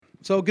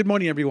So good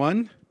morning,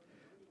 everyone.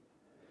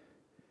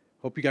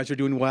 Hope you guys are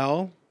doing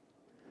well.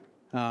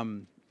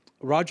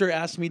 Roger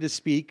asked me to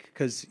speak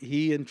because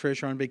he and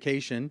Trish are on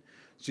vacation.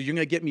 So you're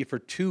going to get me for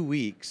 2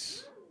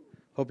 weeks.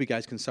 Hope you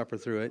guys can suffer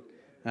through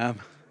it.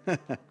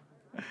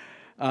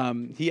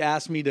 Um, he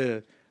asked me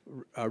to,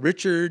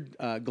 Richard,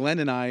 Glenn,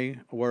 and I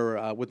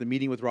were with a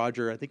meeting with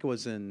Roger. I think it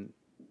was in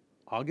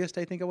August,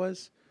 I think it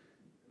was.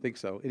 I think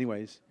so.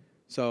 Anyways,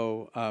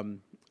 so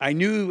I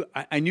knew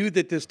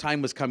that this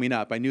time was coming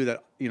up. I knew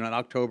that in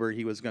October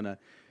he was gonna.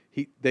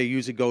 They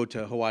usually go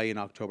to Hawaii in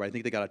October. I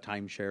think they got a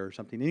timeshare or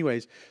something.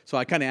 Anyways, so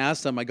I kind of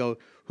asked him. I go,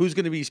 "Who's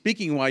going to be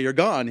speaking while you're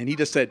gone?" And he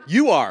just said,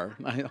 "You are."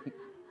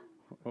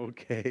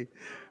 Okay,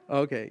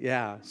 okay,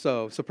 yeah.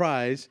 So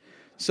surprise.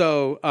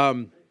 So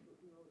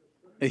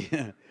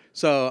yeah.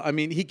 So I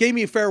mean, he gave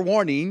me a fair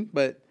warning,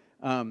 but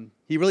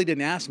he really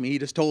didn't ask me. He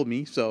just told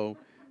me. So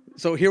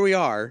here we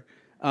are.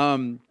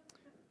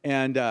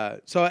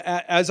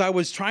 As I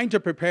was trying to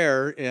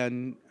prepare,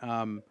 and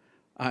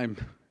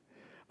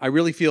I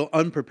really feel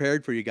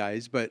unprepared for you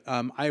guys, but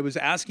I was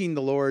asking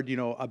the Lord,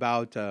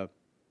 about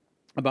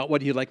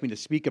what He'd like me to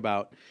speak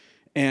about,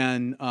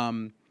 and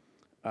the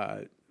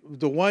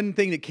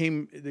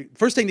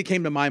first thing that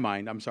came to my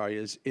mind, I'm sorry,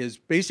 is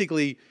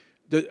basically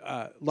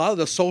a lot of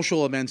the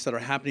social events that are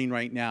happening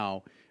right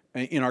now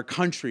in our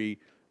country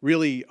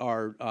really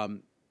are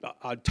on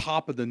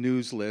top of the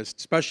news list,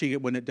 especially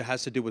when it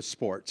has to do with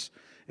sports.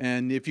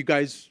 And if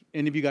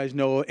any of you guys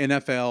know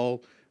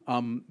NFL,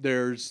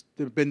 there's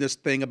been this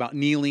thing about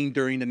kneeling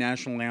during the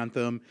national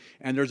anthem,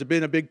 and there's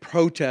been a big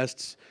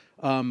protests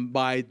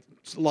by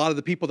a lot of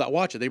the people that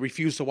watch it. They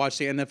refuse to watch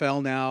the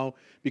NFL now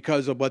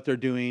because of what they're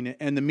doing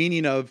and the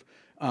meaning of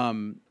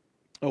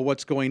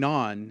what's going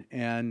on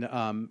and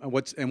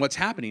what's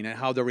happening and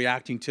how they're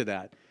reacting to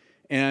that.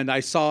 And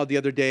I saw the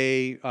other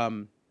day,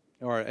 the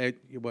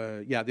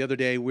other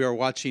day we were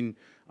watching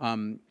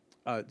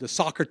the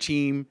soccer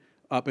team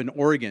up in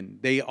Oregon.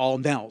 They all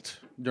knelt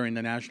during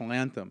the national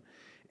anthem.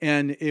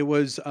 And it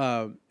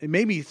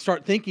made me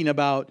start thinking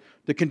about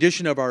the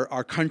condition of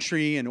our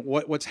country and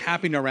what's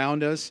happening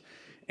around us.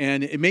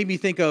 And it made me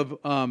think of,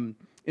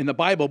 in the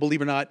Bible,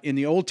 believe it or not, in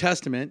the Old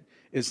Testament,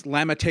 is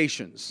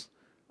Lamentations,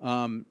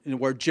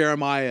 where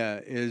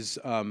Jeremiah is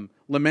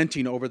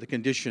lamenting over the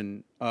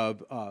condition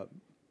of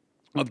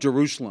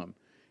Jerusalem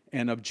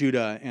and of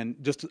Judah and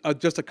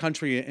just a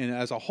country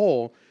as a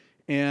whole.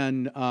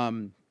 And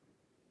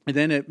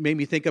then it made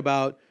me think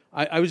about,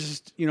 I was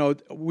just, I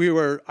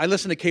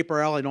listen to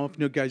KPRL. I don't know if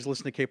you guys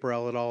listen to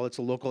KPRL at all. It's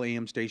a local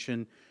AM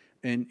station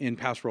in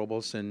Paso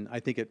Robles, and I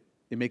think it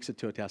makes it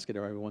to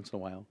Atascadero every once in a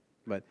while.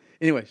 But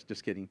anyways,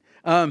 just kidding.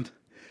 They're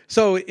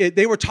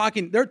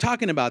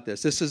talking about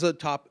this. This is a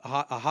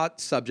hot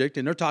subject,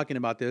 and they're talking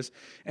about this.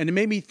 And it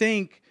made me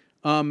think,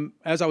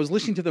 as I was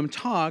listening to them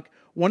talk,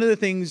 one of the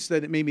things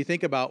that it made me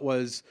think about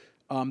was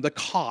the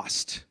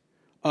cost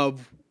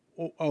of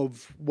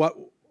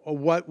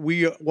what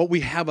we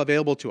have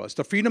available to us,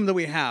 the freedom that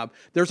we have.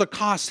 There's a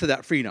cost to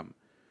that freedom.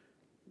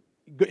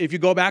 If you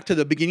go back to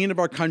the beginning of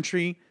our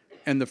country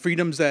and the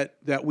freedoms that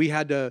we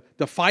had to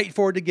fight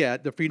for to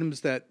get, the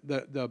freedoms that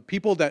the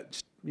people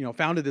that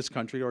founded this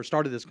country or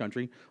started this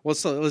country.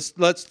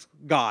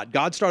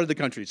 God started the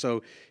country,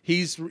 so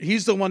he's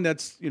the one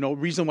that's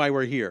reason why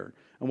we're here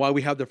and why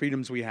we have the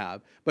freedoms we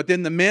have. But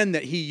then the men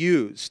that he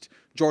used,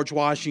 George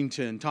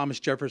Washington, Thomas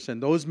Jefferson,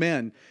 those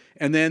men,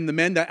 and then the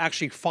men that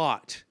actually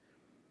fought.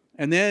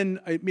 And then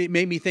it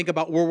made me think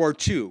about World War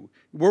II.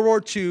 World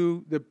War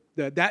II,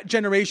 that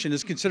generation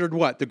is considered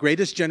what? The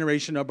greatest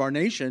generation of our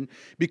nation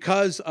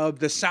because of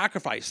the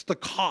sacrifice, the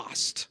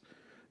cost.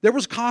 There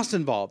was cost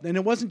involved. And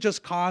it wasn't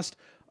just cost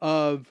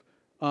of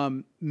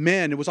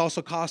men. It was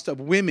also cost of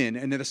women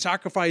and the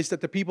sacrifice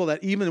that the people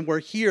that even were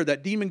here,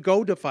 that didn't even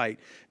go to fight,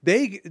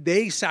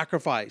 they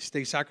sacrificed.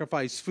 They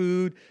sacrificed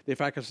food. They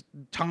sacrificed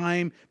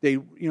time. They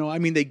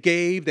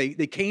gave.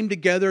 They came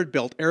together,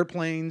 built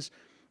airplanes.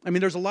 I mean,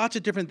 there's lots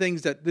of different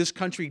things that this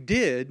country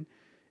did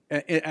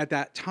at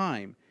that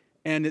time.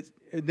 And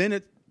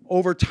then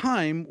over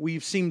time,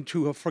 we've seemed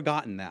to have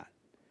forgotten that.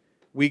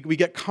 We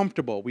get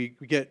comfortable. We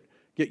get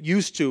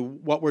used to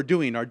what we're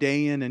doing, our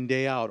day in and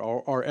day out,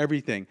 or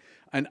everything.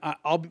 And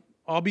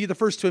I'll be the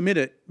first to admit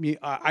it.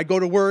 I go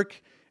to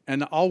work,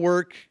 and I'll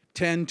work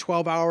 10,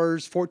 12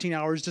 hours, 14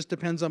 hours, just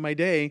depends on my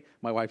day.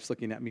 My wife's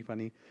looking at me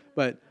funny.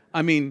 But,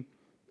 I mean,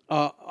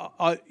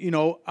 I'm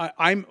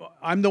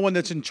the one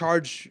that's in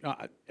charge.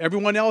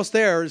 Everyone else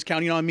there is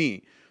counting on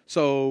me.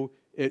 So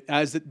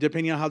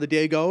depending on how the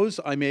day goes,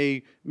 it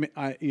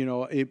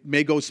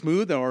may go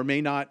smooth or it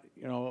may not.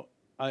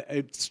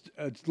 It's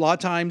a lot of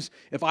times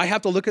if I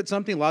have to look at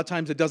something, a lot of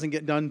times it doesn't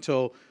get done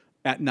until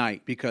at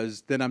night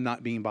because then I'm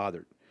not being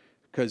bothered.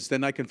 Because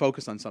then I can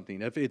focus on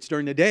something. If it's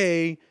during the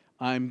day,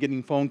 I'm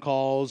getting phone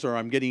calls or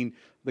I'm getting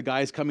the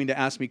guys coming to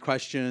ask me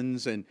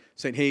questions and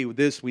saying, hey, we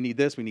need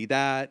this, we need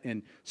that.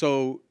 And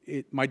so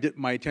my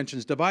attention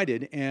is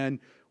divided. And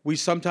we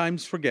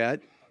sometimes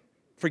forget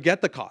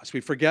the cost.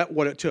 We forget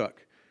what it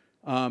took.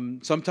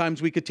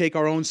 Sometimes we could take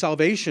our own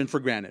salvation for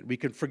granted. We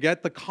could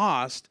forget the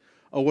cost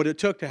of what it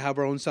took to have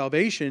our own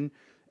salvation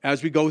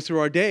as we go through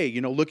our day,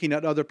 looking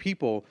at other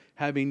people,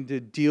 having to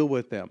deal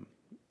with them.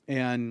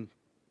 And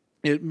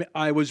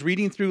I was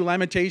reading through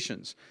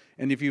Lamentations.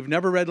 And if you've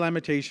never read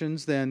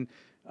Lamentations, then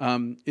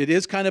it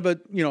is kind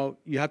of you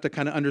have to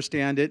kind of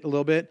understand it a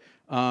little bit.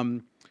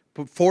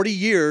 For 40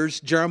 years,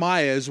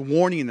 Jeremiah is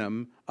warning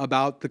them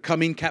about the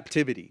coming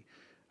captivity,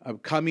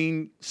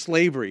 coming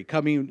slavery,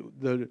 coming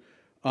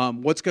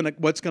what's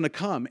gonna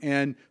come.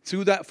 And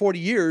through that 40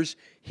 years,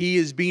 he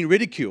is being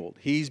ridiculed.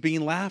 He's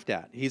being laughed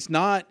at. It's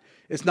not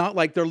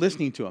like they're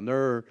listening to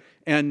him.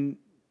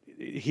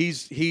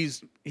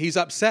 He's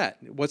upset.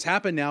 What's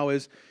happened now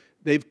is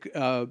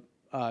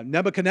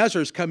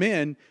Nebuchadnezzar's come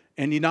in,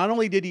 and not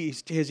only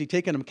has he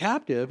taken them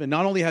captive, and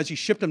not only has he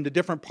shipped them to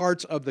different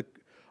parts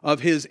of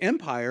his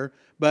empire,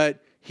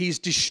 but he's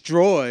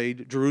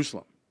destroyed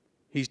Jerusalem.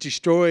 He's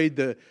destroyed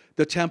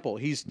the temple.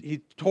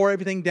 He tore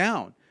everything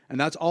down, and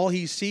that's all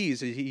he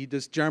sees.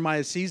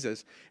 Jeremiah sees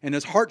this, and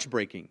his heart's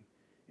breaking,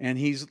 and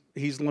he's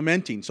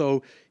lamenting.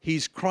 So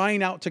he's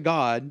crying out to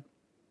God,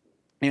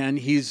 and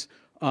he's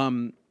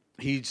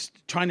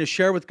trying to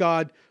share with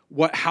God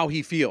how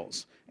he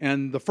feels.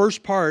 And the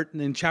first part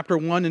in chapter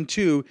 1 and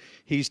 2,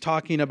 he's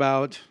talking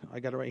about, I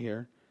got it right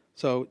here.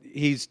 So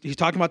he's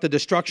talking about the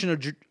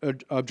destruction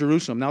of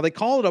Jerusalem. Now they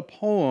call it a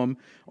poem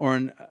or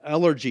an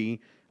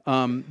elegy,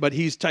 but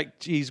he's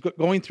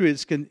going through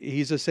it.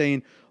 He's just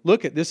saying,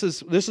 look, this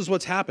is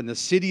what's happened. The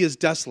city is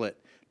desolate.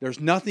 There's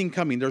nothing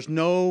coming. There's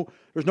no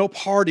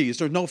parties.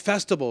 There's no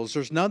festivals.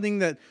 There's nothing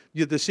that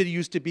the city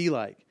used to be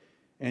like.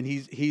 And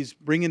he's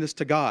bringing this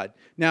to God.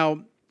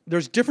 Now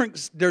there's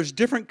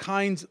different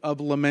kinds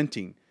of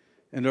lamenting,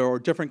 or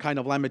different kind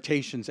of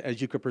lamentations,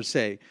 as you could per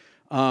se.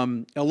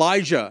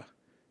 Elijah,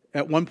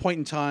 at one point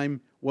in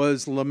time,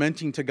 was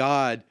lamenting to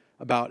God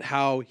about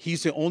how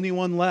he's the only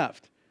one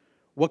left.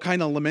 What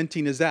kind of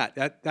lamenting is that?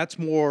 That's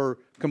more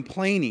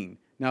complaining.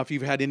 Now, if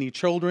you've had any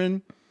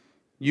children,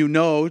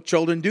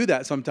 children do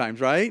that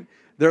sometimes, right?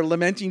 They're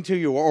lamenting to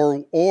you,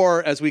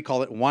 or as we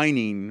call it,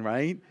 whining,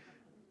 right?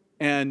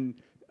 And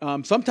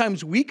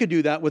sometimes we could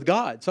do that with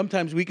God.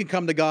 Sometimes we can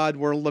come to God,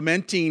 we're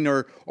lamenting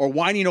or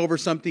whining over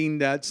something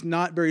that's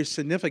not very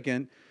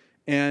significant,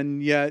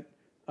 and yet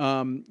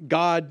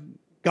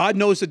God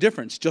knows the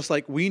difference, just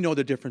like we know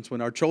the difference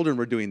when our children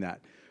were doing that.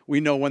 We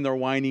know when they're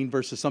whining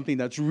versus something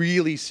that's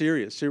really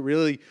serious. They're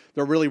really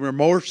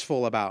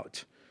remorseful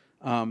about.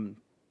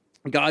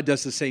 God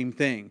does the same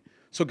thing.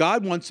 So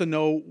God wants to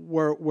know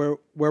where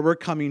we're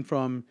coming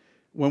from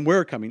when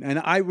we're coming. And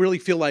I really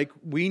feel like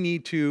we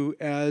need to,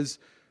 as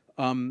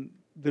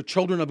the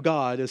children of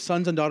God, as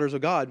sons and daughters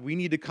of God, we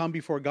need to come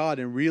before God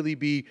and really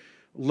be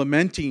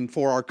lamenting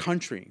for our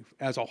country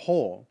as a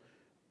whole.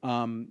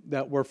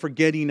 That we're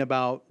forgetting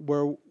about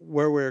where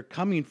we're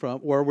coming from,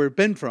 where we've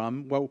been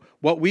from,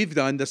 what we've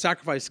done, the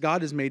sacrifice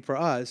God has made for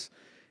us,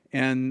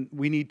 and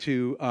we need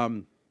to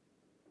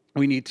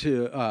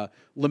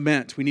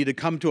lament. We need to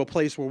come to a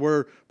place where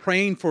we're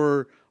praying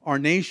for our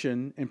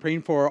nation and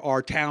praying for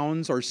our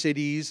towns, our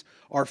cities,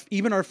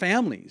 even our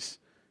families,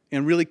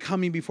 and really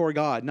coming before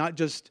God, not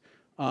just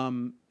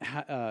coming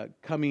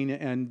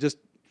and just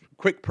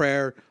quick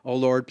prayer. Oh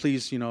Lord,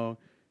 please,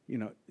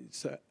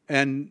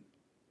 and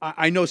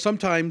I know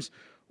sometimes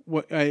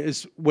let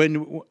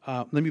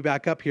me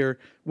back up here.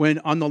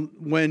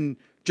 When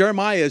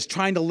Jeremiah is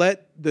trying to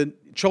let the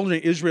children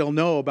of Israel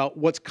know about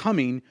what's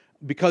coming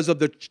because of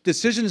the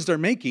decisions they're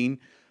making,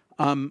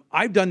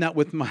 I've done that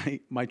with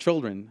my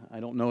children. I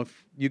don't know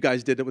if you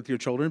guys did it with your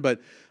children,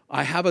 but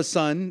I have a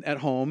son at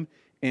home,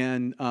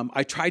 and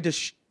I tried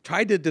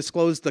to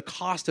disclose the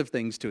cost of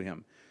things to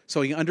him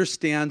so he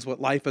understands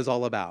what life is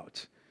all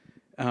about.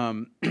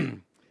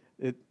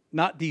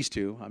 Not these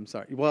two, I'm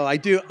sorry. Well, I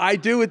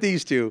do with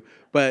these two,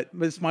 but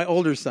it's my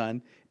older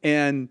son.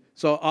 And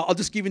so I'll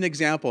just give you an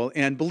example.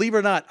 And believe it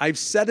or not, I've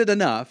said it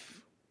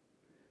enough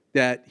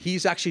that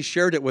he's actually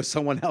shared it with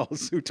someone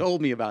else who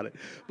told me about it.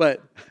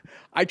 But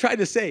I try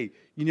to say,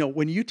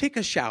 when you take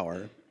a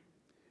shower,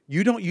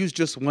 you don't use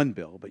just one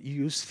bill, but you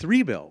use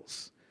 3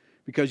 bills.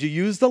 Because you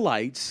use the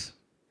lights,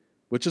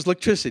 which is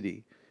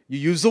electricity. You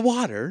use the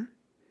water,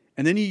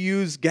 and then you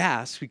use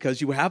gas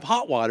because you have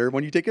hot water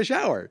when you take a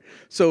shower.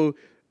 So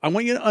I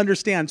want you to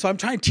understand. So I'm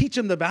trying to teach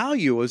them the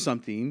value of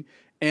something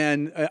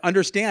and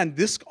understand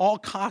this all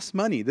costs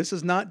money. This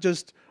is not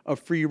just a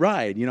free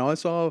ride.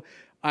 So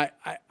I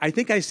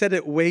think I said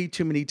it way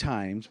too many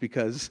times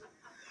because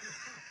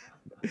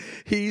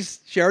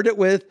he's shared it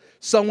with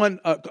someone,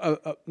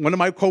 one of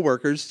my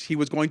coworkers. He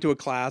was going to a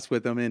class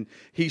with him, and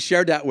he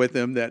shared that with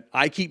him that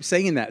I keep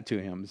saying that to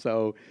him.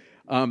 So,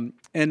 and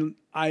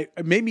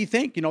it made me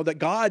think, that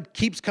God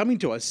keeps coming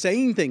to us,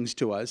 saying things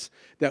to us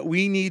that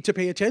we need to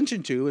pay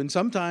attention to. And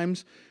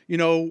sometimes,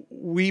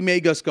 we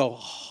may just go,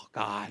 oh,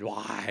 God,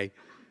 why?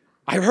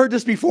 I've heard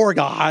this before,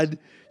 God.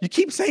 You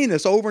keep saying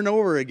this over and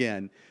over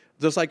again,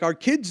 just like our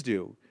kids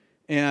do.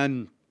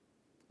 And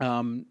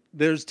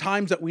there's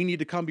times that we need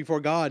to come before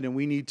God, and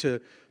we need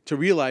to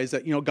realize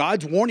that,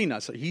 God's warning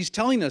us. He's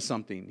telling us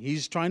something.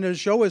 He's trying to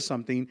show us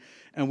something,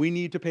 and we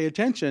need to pay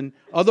attention.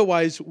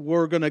 Otherwise,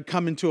 we're going to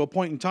come into a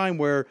point in time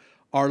where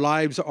our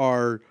lives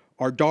are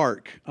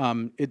dark.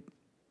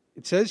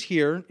 It says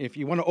here, if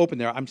you want to open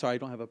there, I'm sorry,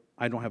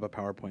 I don't have a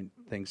PowerPoint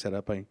thing set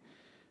up.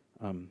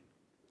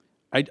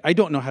 I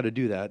don't know how to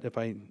do that.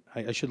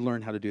 I should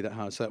learn how to do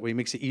that, so that way it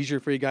makes it easier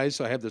for you guys.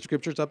 So I have the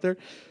scriptures up there.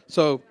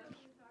 So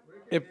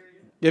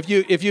if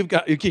you've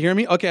got, you can hear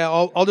me? Okay,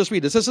 I'll just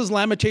read this. This is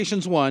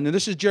Lamentations 1, and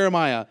this is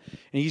Jeremiah,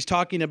 and he's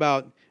talking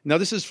about. Now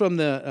this is from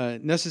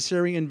the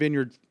Necessary and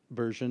Vineyard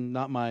version,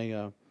 not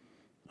my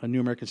New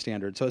American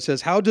Standard. So it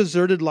says, "How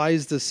deserted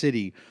lies the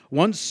city,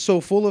 once so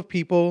full of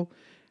people.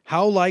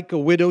 How like a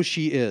widow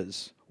she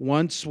is.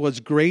 Once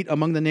was great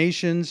among the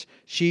nations.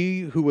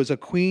 She who was a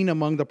queen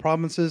among the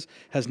provinces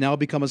has now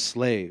become a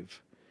slave.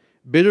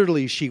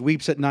 Bitterly she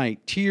weeps at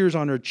night, tears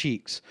on her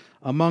cheeks.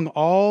 Among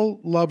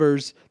all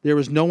lovers there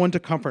is no one to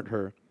comfort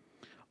her.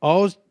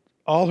 All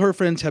her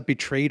friends have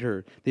betrayed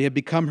her. They have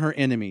become her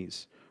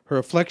enemies. Her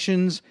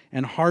afflictions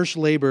and harsh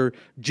labor,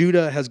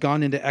 Judah has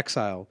gone into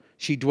exile.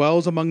 She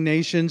dwells among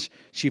nations.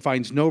 She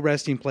finds no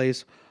resting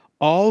place.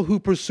 All who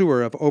pursue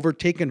her have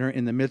overtaken her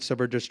in the midst of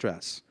her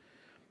distress."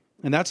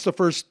 And that's the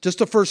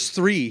first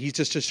three. He's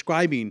just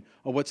describing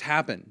what's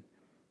happened.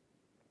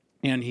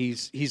 And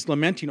he's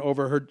lamenting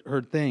over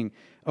her thing,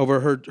 over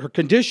her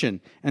condition.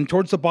 And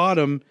towards the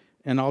bottom,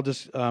 and I'll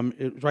just,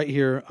 right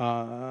here,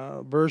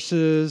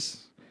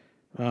 verses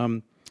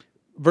 20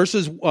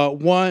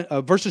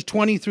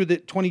 through the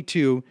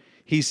 22,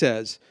 he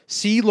says,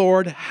 "See,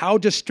 Lord, how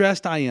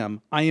distressed I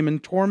am. I am in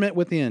torment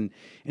within,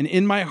 and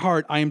in my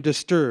heart I am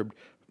disturbed.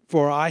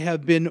 For I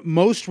have been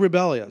most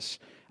rebellious.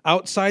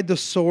 Outside the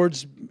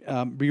swords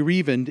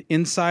bereaved,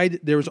 inside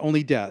there is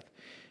only death.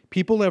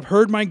 People have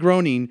heard my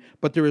groaning,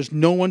 but there is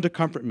no one to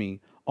comfort me.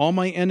 All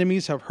my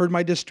enemies have heard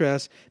my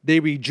distress. They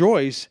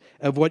rejoice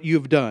of what you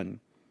have done.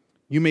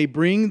 You may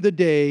bring the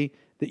day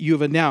that you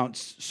have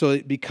announced, so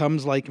it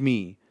becomes like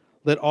me.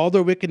 Let all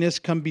their wickedness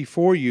come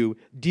before you.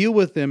 Deal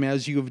with them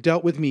as you have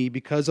dealt with me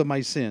because of my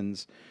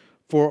sins.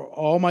 For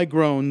all my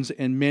groans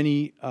and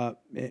many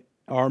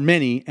are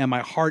many, and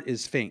my heart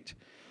is faint."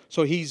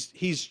 So he's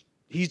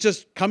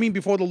just coming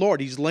before the Lord.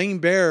 He's laying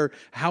bare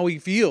how he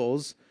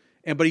feels,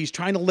 but he's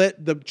trying to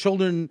let the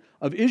children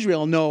of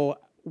Israel know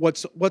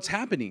what's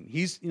happening.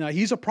 He's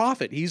a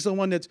prophet. He's the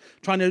one that's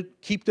trying to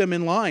keep them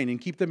in line and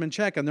keep them in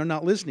check, and they're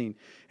not listening.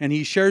 And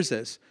he shares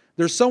this.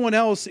 There's someone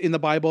else in the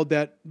Bible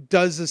that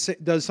does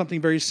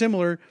something very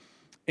similar,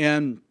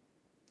 and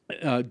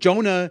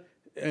Jonah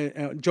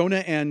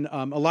and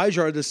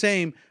Elijah are the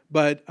same,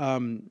 but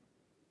I'm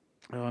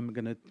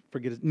going to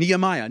forget it.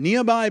 Nehemiah.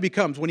 Nehemiah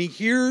becomes, when he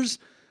hears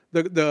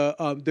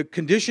the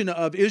condition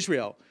of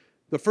Israel,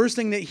 the first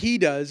thing that he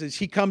does is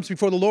he comes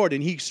before the Lord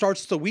and he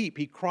starts to weep.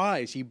 He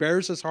cries. He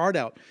bears his heart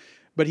out.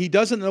 But he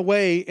does it in a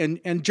way,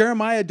 and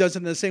Jeremiah does it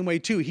in the same way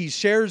too. He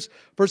shares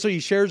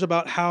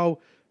about how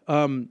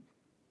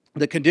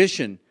the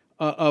condition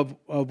of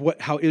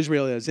how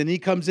Israel is. And he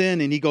comes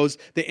in and he goes,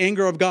 the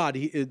anger of God.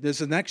 This is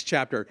the next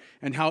chapter.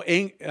 And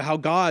how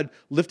God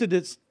lifted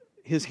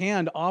his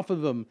hand off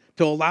of them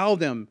to allow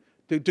them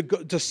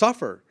to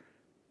suffer,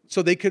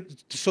 so they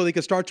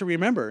could start to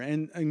remember.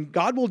 And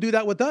God will do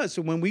that with us.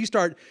 So when we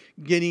start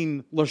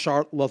getting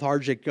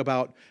lethargic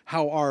about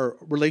how our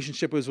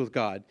relationship is with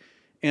God,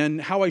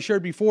 and how I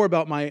shared before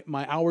about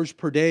my hours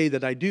per day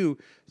that I do,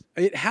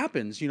 it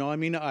happens.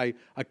 I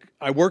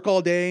work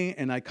all day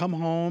and I come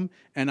home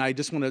and I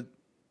just want to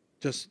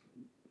just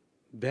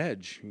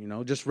veg,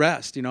 just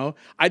rest.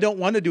 I don't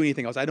want to do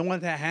anything else. I don't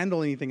want to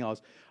handle anything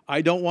else.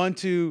 I don't want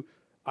to.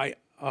 I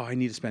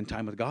need to spend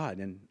time with God,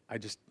 and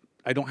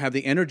I don't have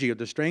the energy or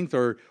the strength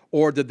or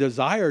the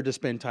desire to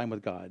spend time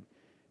with God.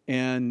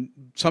 And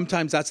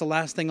sometimes that's the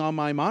last thing on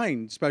my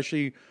mind,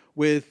 especially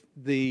with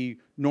the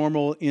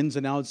normal ins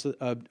and outs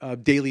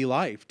of daily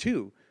life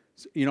too.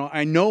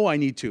 I know I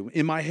need to,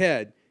 in my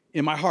head,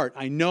 in my heart,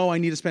 I know I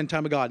need to spend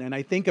time with God, and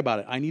I think about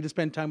it. I need to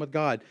spend time with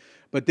God.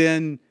 But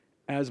then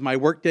as my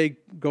workday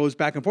goes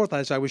back and forth,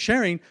 as I was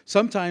sharing,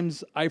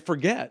 sometimes I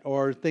forget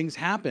or things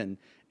happen.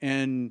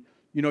 And,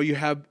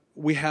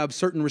 we have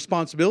certain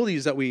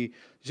responsibilities that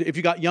if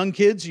you got young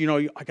kids,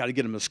 I got to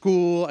get them to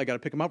school. I got to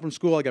pick them up from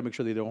school. I got to make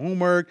sure they do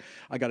homework.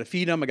 I got to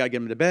feed them. I got to get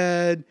them to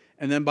bed.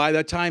 And then by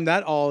the time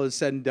that all is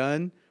said and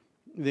done,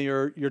 then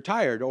you're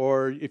tired.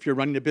 Or if you're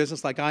running a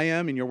business like I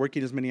am and you're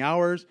working as many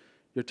hours,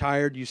 you're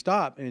tired, you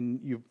stop.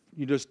 And you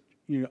just,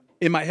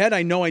 in my head,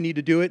 I know I need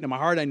to do it. In my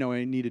heart, I know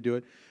I need to do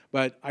it.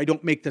 But I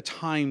don't make the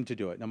time to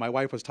do it. Now, my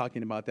wife was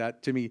talking about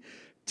that to me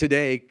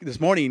this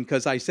morning,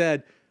 because I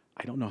said,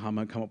 I don't know how I'm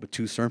going to come up with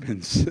 2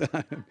 sermons.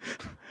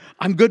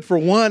 I'm good for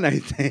one, I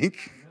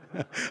think.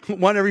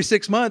 One every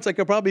 6 months, I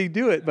could probably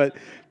do it. But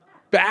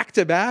back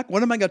to back,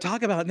 what am I going to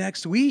talk about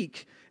next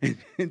week?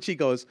 And she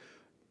goes,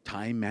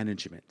 time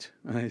management.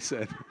 And I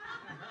said,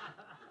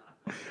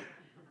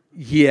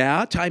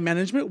 yeah, time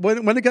management.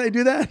 When can I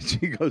do that?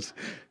 She goes,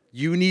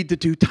 you need to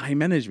do time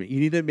management. You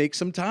need to make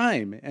some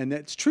time. And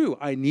that's true.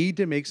 I need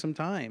to make some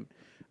time.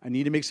 I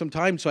need to make some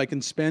time so I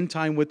can spend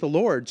time with the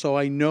Lord, so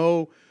I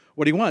know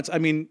what he wants. I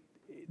mean,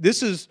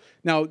 this is,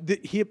 now,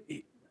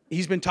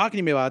 he's been talking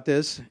to me about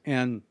this,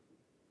 and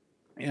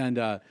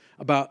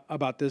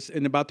about this,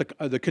 and about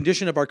the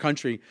condition of our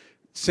country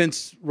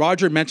since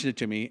Roger mentioned it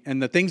to me,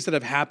 and the things that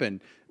have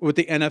happened with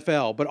the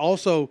NFL, but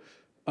also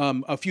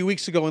a few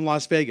weeks ago in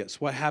Las Vegas.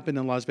 What happened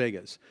in Las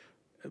Vegas?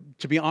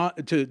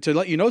 To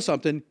let you know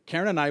something,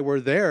 Karen and I were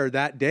there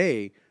that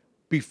day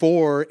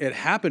before it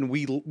happened.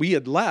 We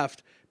had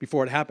left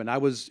before it happened. I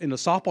was in a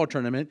softball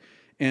tournament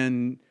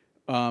and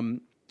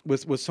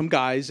with some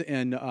guys,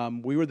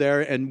 and we were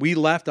there, and we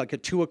left like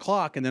at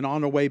 2:00, and then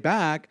on our way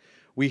back,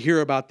 we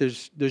hear about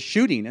this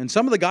shooting. And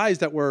some of the guys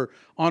that were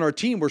on our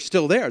team were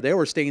still there. They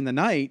were staying the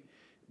night,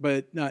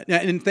 but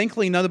and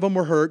thankfully none of them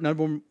were hurt.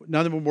 None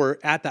of them were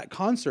at that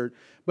concert.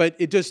 But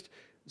it just,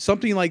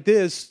 something like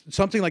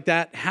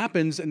that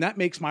happens, and that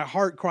makes my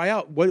heart cry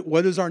out.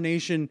 What is our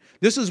nation?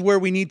 This is where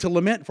we need to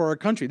lament for our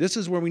country. This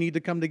is where we need to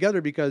come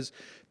together, because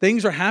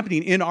things are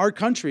happening in our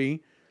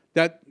country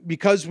that,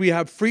 because we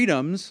have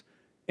freedoms,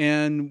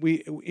 and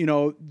we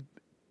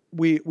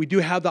do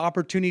have the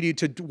opportunity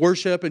to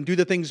worship and do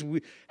the things,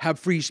 we have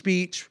free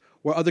speech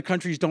where other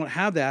countries don't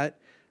have that.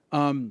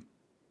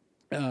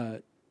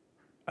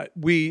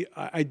 We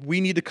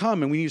need to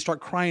come, and we need to start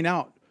crying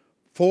out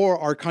for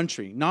our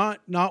country, not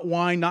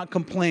whine, not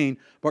complain,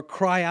 but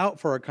cry out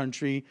for our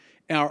country,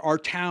 our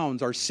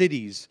towns, our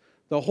cities,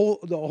 the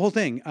whole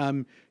thing.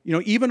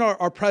 Even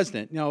our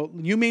president. Now,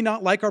 you may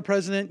not like our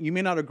president, you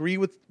may not agree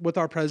with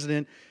our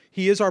president.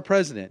 He is our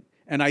president,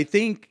 and I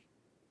think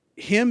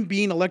him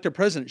being elected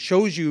president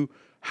shows you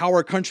how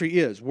our country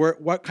is,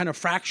 what kind of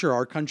fracture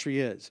our country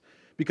is,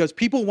 because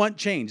people want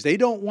change. They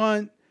don't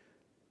want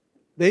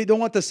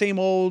the same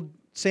old.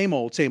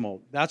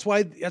 That's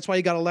why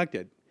he got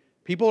elected.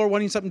 People are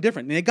wanting something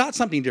different, and they got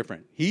something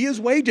different. He is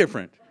way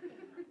different.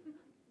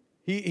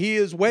 He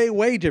is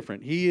way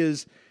different.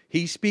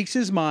 He speaks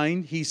his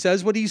mind. He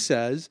says what he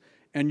says,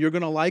 and you're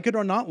going to like it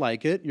or not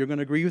like it. You're going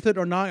to agree with it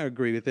or not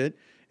agree with it.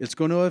 It's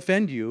going to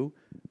offend you,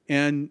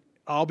 and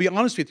I'll be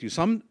honest with you.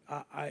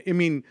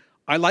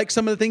 I like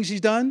some of the things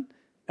he's done,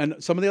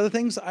 and some of the other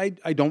things I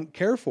don't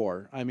care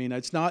for. I mean,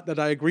 it's not that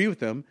I agree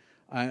with him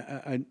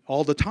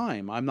all the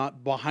time. I'm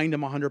not behind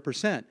him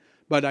 100%.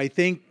 But I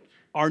think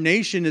our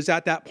nation is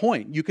at that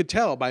point. You could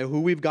tell by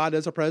who we've got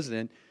as a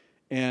president,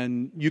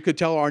 and you could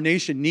tell our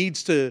nation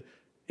needs to.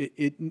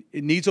 It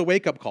needs a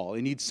wake-up call.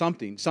 It needs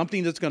something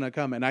that's going to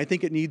come. And I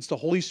think it needs the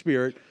Holy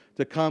Spirit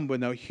to come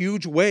with a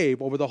huge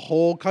wave over the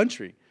whole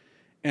country.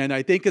 And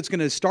I think it's going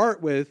to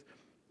start with,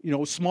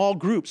 small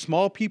groups,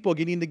 small people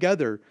getting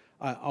together.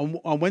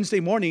 On Wednesday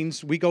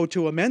mornings, we go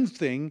to a men's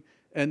thing,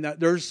 and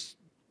there's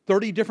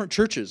 30 different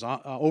churches.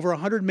 Over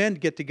 100 men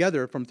get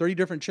together from 30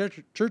 different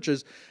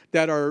churches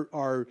that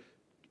are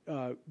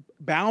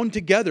bound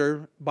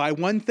together by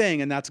one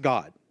thing, and that's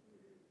God.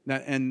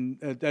 And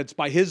that's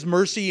by His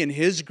mercy and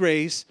His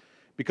grace,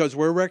 because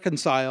we're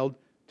reconciled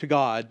to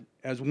God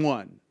as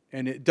one.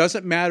 And it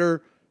doesn't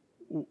matter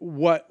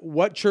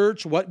what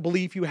church, what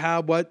belief you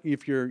have,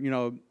 if you're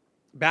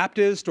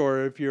Baptist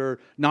or if you're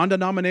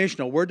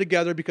non-denominational. We're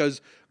together because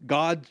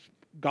God.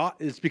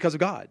 It's because of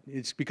God.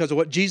 It's because of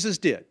what Jesus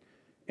did.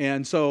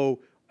 And so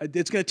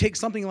it's going to take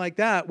something like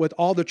that with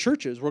all the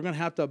churches. We're going to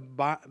have to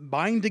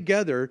bind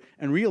together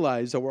and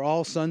realize that we're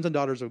all sons and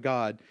daughters of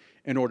God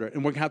in order. And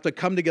we're going to have to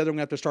come together. We're going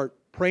to have to start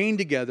praying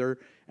together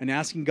and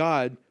asking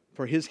God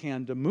for His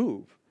hand to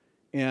move.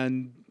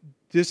 And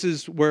this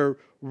is where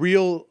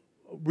real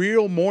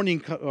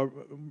mourning,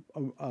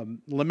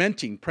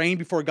 lamenting, praying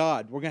before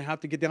God. We're going to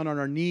have to get down on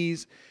our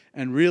knees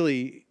and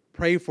really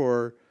pray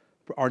for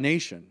our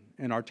nation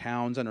and our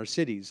towns and our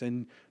cities.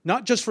 And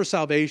not just for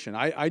salvation.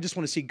 I just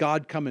want to see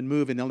God come and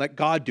move, and then let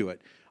God do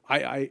it.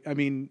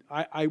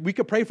 We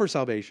could pray for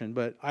salvation,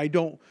 but I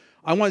want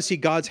to see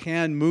God's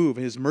hand move,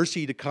 His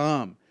mercy to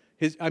come.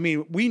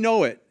 We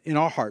know it in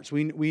our hearts.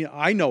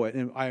 I know it,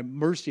 and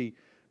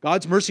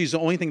God's mercy is the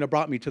only thing that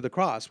brought me to the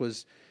cross,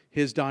 was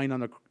His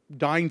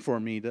dying for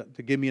me to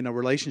give me in a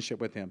relationship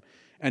with Him.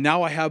 And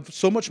now I have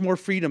so much more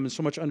freedom and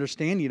so much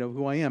understanding of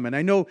who I am. And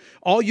I know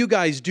all you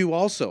guys do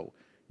also.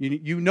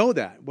 You know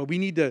that. But we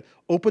need to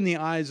open the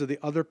eyes of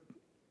the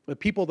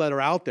people that are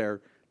out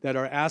there that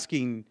are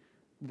asking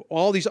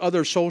all these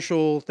other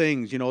social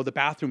things, the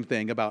bathroom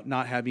thing about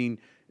not having,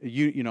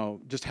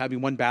 just having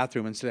one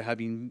bathroom instead of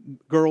having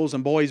girls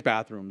and boys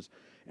bathrooms.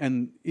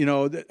 And,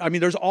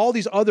 there's all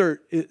these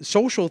other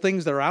social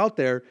things that are out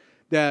there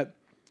that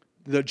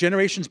the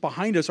generations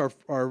behind us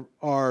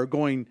are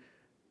going.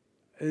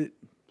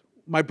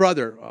 My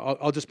brother,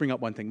 I'll just bring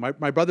up one thing.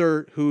 My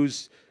brother,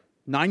 who's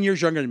 9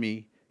 years younger than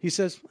me, he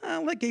says,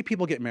 let gay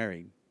people get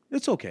married.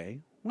 It's okay.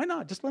 Why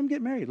not? Just let them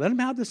get married. Let them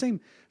have the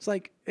same. It's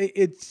like,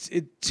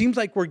 it seems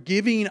like we're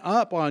giving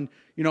up on,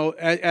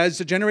 as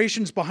the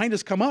generations behind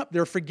us come up,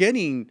 they're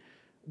forgetting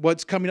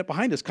what's coming up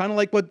behind us. Kind of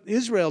like what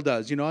Israel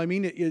does,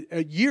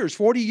 years,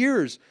 40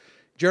 years,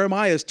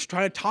 Jeremiah is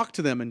trying to talk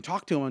to them and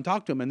talk to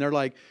them. And they're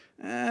like,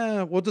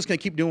 we're just going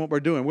to keep doing what we're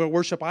doing. We'll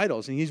worship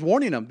idols. And he's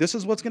warning them, this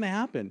is what's going to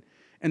happen.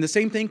 And the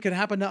same thing could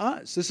happen to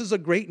us. This is a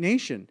great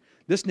nation.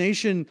 This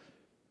nation,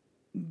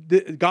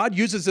 God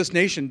uses this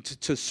nation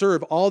to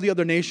serve all the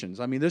other nations.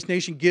 I mean, this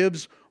nation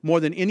gives more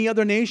than any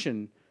other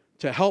nation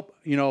to help,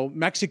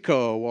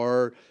 Mexico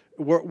or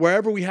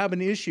wherever we have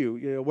an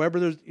issue, wherever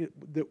there's,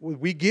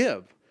 we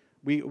give.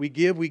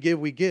 We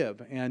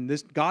give.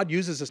 And God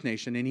uses this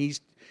nation, and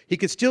He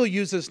could still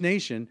use this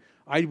nation.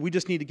 We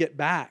just need to get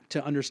back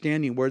to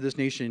understanding where this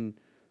nation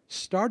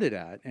started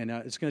at, and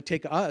it's going to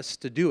take us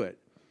to do it.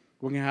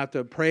 We're going to have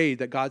to pray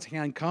that God's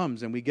hand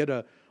comes and we get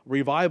a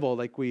revival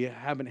like we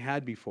haven't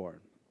had before.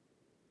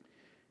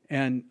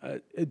 And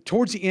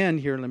towards the end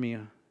here, I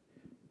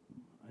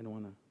don't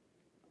want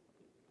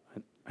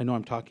to, I know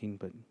I'm talking,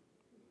 but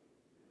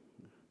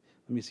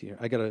let me see here.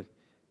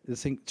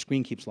 This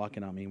screen keeps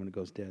locking on me when it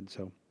goes dead.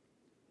 So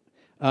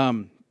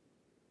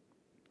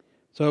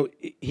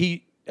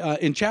he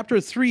in chapter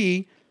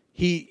 3,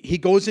 he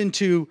goes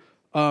into,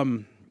 let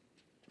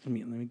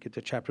me get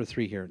to chapter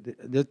 3 here.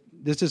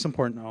 This is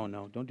important. Oh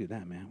no, don't do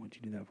that, man. What'd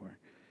you do that for?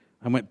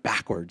 I went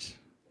backwards.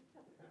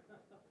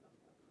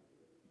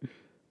 I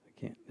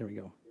can't. There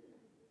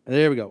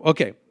we go.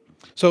 Okay.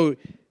 So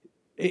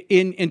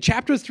in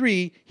chapter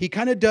 3, he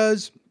kind of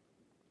does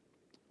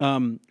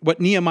what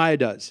Nehemiah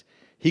does.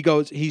 He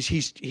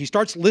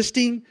starts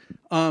listing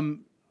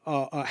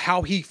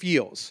how he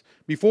feels.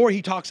 Before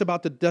he talks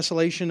about the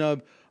desolation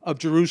of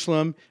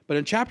Jerusalem, but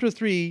in chapter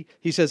 3,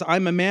 he says,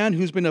 I'm a man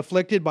who's been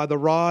afflicted by the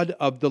rod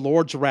of the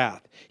Lord's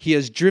wrath. He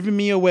has driven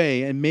me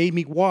away and made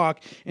me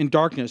walk in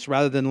darkness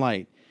rather than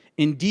light.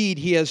 Indeed,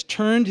 he has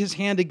turned his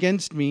hand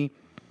against me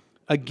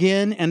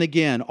again and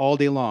again all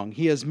day long.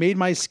 He has made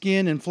my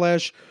skin and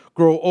flesh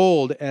grow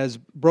old, and has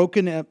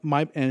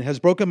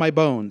broken my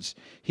bones.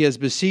 He has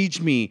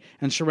besieged me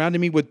and surrounded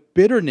me with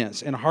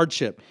bitterness and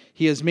hardship.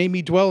 He has made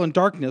me dwell in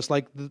darkness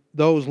like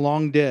those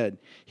long dead.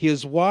 He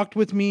has walked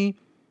with me.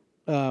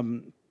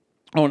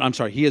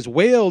 He has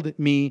wailed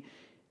me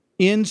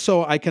in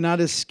so I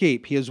cannot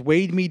escape. He has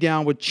weighed me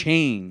down with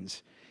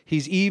chains.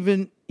 He's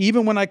even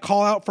when I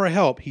call out for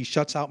help, he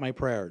shuts out my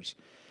prayers.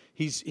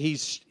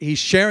 He's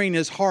sharing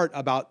his heart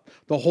about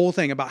the whole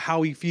thing, about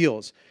how he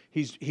feels.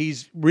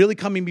 He's really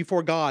coming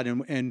before God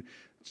and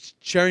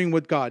sharing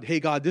with God, hey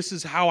God, this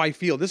is how I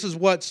feel. This is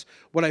what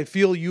I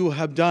feel you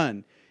have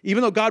done.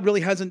 Even though God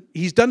really hasn't,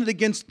 he's done it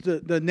against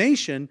the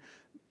nation,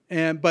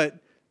 but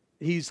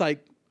he's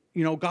like,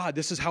 God,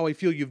 this is how I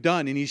feel you've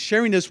done. And he's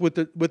sharing this with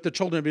the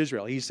children of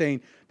Israel. He's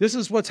saying, this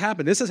is what's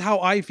happened. This is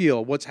how I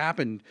feel what's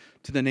happened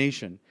to the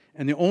nation.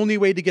 And the only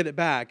way to get it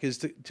back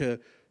is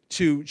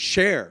to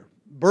share,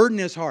 burden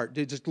his heart,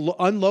 to just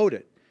unload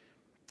it.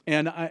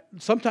 And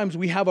sometimes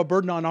we have a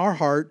burden on our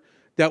heart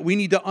that we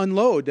need to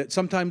unload, that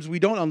sometimes we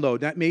don't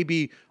unload. That may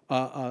be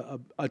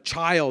a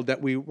child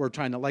that we're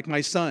trying to, like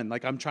my son,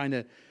 like I'm trying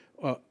to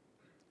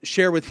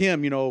share with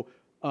him,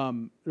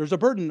 there's a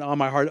burden on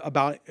my heart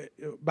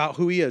about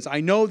who he is. I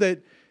know that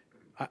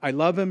I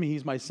love him,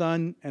 he's my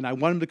son, and I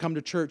want him to come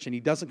to church, and he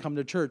doesn't come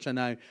to church, and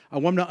I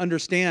want him to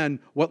understand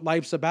what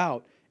life's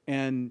about.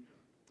 And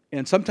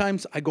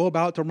sometimes I go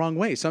about it the wrong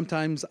way.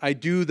 Sometimes I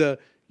do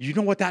you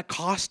know what that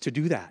costs to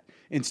do that?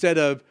 Instead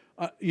of,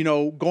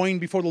 going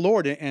before the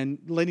Lord and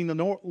letting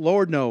the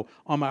Lord know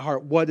on my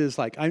heart what is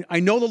like. I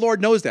know the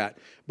Lord knows that,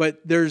 but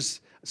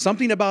there's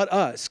something about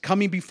us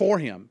coming before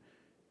him,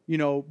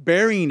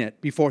 bearing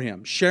it before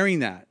him, sharing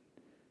that,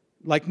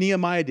 like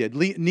Nehemiah did.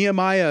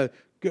 Nehemiah,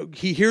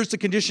 he hears the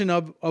condition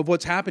of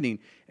what's happening,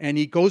 and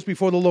he goes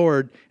before the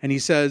Lord, and he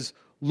says,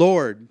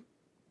 Lord,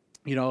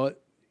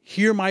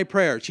 hear my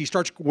prayers. He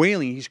starts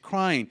wailing, he's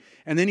crying,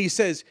 and then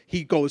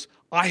he goes,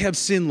 I have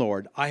sinned,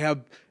 Lord. I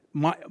have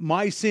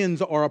my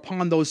sins are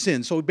upon those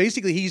sins. So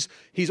basically he's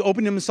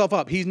opening himself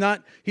up. He's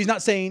not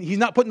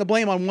putting the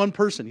blame on one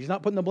person. He's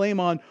not putting the blame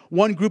on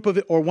one group of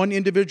it or one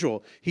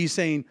individual. He's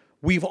saying,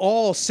 we've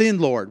all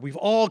sinned, Lord. We've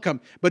all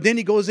come. But then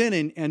he goes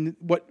in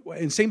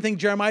and same thing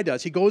Jeremiah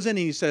does. He goes in and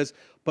he says,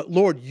 but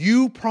Lord,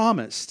 you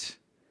promised.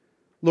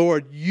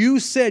 Lord, you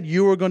said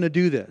you were going to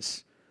do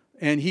this.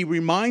 And he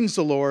reminds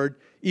the Lord,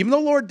 even though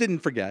the Lord didn't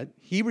forget,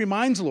 he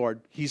reminds the Lord,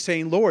 he's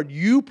saying, Lord,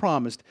 you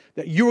promised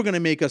that you were going to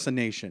make us a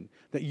nation,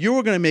 that you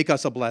were going to make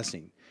us a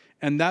blessing.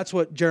 And that's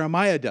what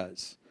Jeremiah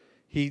does.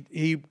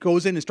 He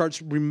goes in and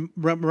starts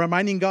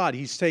reminding God.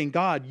 He's saying,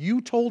 God,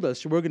 you told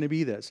us we're going to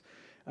be this.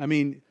 I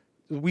mean,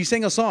 we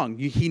sing a song,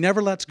 he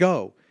never lets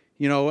go.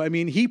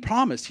 He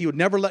promised he would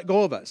never let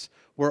go of us.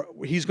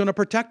 He's going to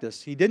protect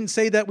us. He didn't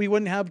say that we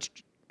wouldn't have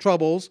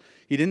troubles.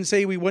 He didn't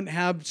say we wouldn't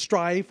have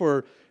strife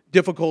or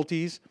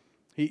difficulties.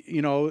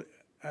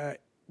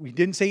 We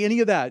didn't say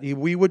any of that.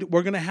 We're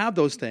going to have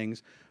those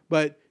things,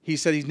 but he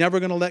said he's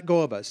never going to let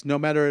go of us. No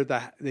matter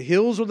the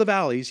hills or the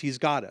valleys, he's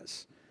got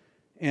us.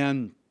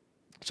 And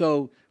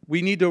so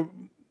we need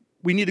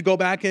to go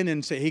back in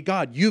and say, hey,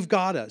 God, you've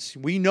got us.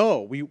 We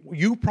know.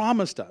 You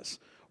promised us.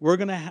 We're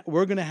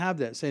gonna have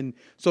this. And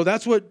so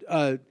that's what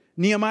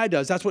Nehemiah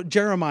does. That's what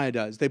Jeremiah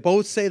does. They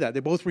both say that.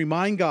 They both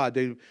remind God.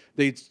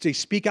 They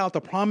speak out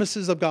the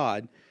promises of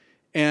God.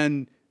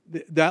 And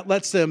that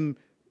lets them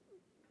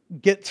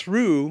get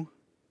through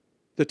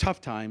the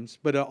tough times,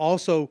 but it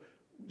also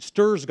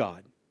stirs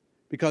God,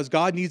 because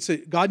God needs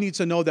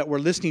to know that we're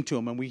listening to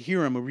Him and we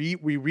hear Him. We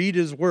read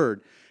His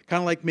Word.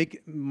 Kind of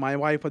like my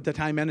wife with the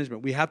time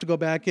management. We have to go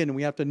back in and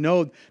we have to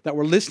know that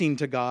we're listening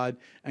to God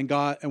and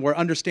we're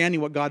understanding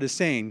what God is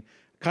saying.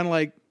 Kind of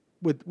like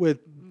with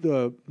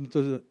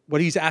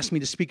what He's asked me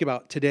to speak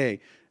about today.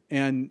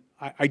 And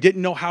I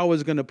didn't know how I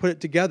was going to put it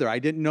together. I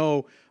didn't know.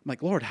 I'm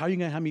like, Lord, how are you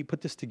going to have me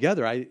put this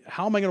together?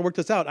 How am I going to work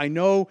this out? I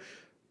know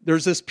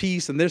there's this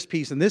piece and this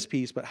piece and this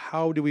piece, but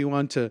how do we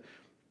want to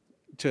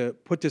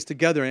put this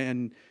together?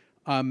 And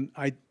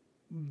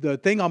the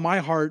thing on my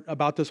heart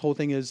about this whole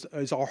thing is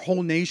our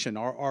whole nation,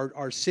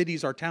 our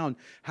cities, our town,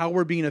 how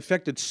we're being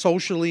affected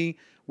socially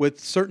with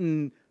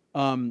certain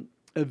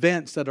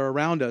events that are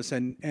around us,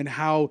 and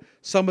how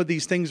some of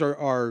these things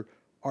are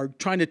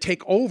trying to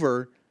take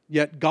over,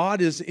 yet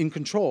God is in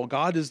control.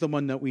 God is the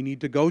one that we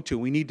need to go to.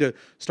 We need to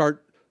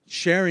start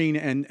sharing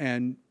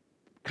and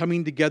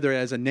coming together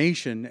as a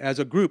nation, as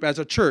a group, as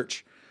a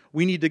church.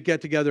 We need to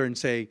get together and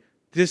say,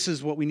 this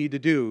is what we need to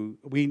do.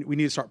 We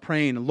need to start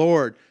praying.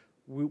 Lord,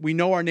 we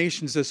know our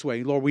nation's this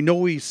way. Lord, we know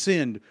we've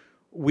sinned.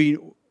 We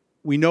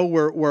know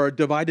we're a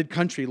divided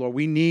country. Lord,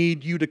 we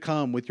need you to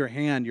come with your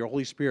hand, your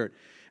Holy Spirit,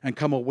 and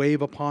come a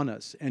wave upon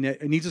us. And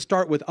it needs to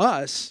start with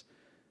us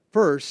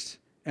first,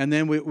 and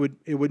then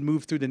it would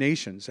move through the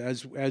nations.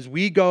 As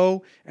we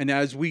go and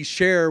as we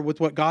share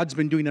with what God's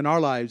been doing in our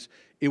lives,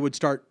 it would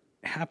start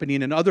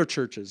happening in other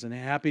churches and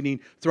happening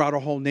throughout our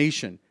whole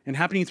nation and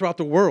happening throughout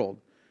the world.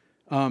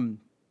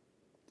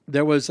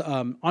 There was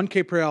on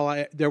Cape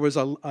Pearl, there was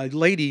a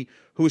lady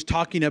who was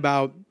talking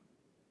about.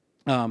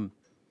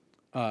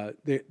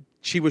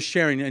 She was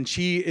sharing, and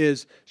she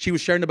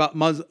was sharing about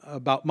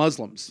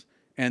Muslims,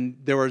 and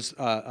there was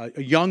a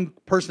young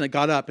person that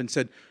got up and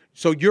said,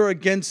 "So you're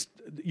against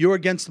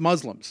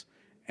Muslims?"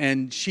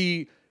 And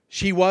she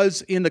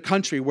was in the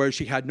country where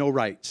she had no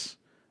rights.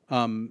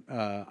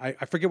 I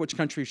forget which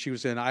country she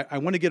was in. I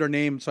want to get her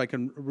name so I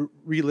can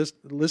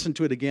listen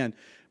to it again.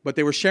 But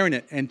they were sharing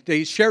it, and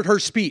they shared her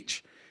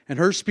speech. And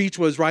her speech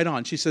was right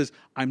on. She says,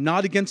 I'm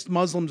not against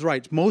Muslims'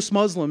 rights. Most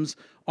Muslims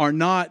are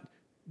not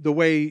the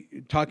way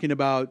talking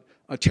about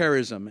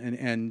terrorism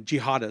and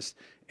jihadists.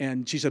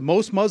 And she said,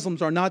 most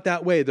Muslims are not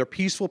that way. They're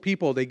peaceful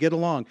people. They get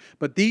along.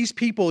 But these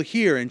people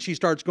here, and she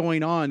starts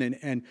going on,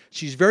 and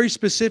she's very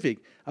specific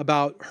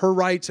about her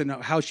rights and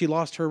how she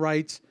lost her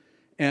rights.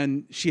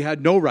 And she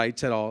had no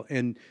rights at all.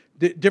 And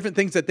different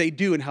things that they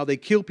do and how they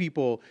kill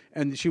people.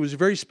 And she was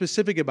very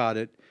specific about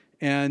it.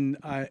 And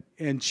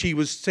she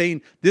was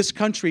saying, this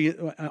country,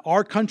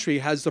 our country,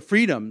 has the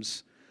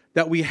freedoms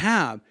that we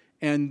have.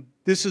 And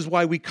this is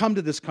why we come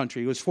to this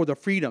country. It was for the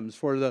freedoms,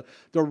 for the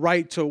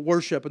right to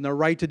worship and the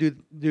right to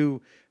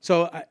do.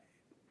 So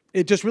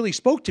it just really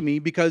spoke to me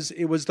because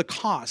it was the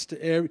cost.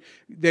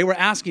 They were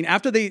asking,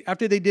 after they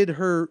did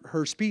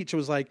her speech, it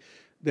was like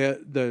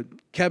the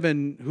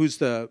Kevin, who's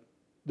the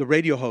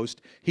radio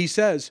host, he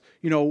says,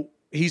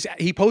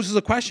 he poses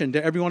a question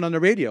to everyone on the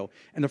radio.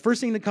 And the first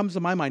thing that comes to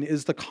my mind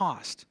is the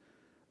cost.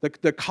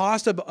 The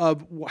cost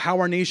of how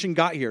our nation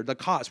got here, the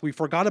cost. We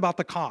forgot about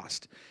the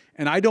cost.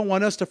 And I don't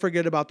want us to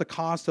forget about the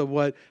cost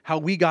of how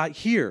we got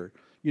here,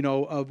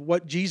 of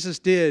what Jesus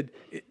did.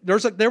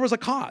 There was a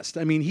cost.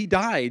 I mean, He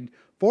died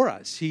for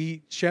us.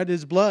 He shed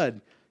His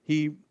blood.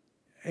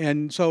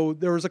 And so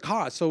there was a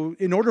cost. So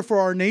in order for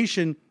our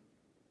nation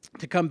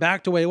to come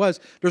back to the way it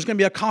was, there's going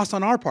to be a cost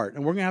on our part,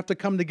 and we're going to have to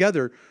come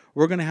together.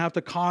 We're going to have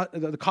to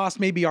the cost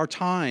may be our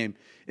time.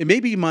 It may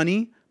be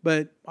money,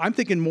 but I'm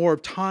thinking more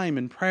of time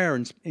and prayer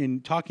and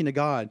in talking to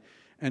God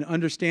and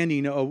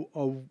understanding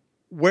of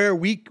where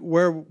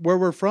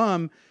we're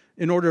from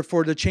in order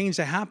for the change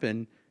to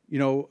happen,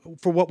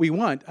 for what we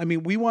want. I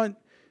mean,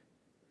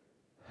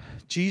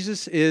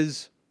 Jesus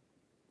is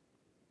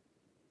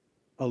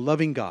a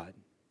loving God.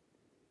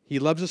 He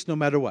loves us no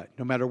matter what,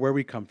 no matter where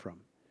we come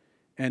from.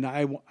 And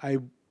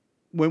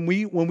when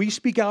we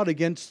speak out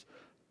against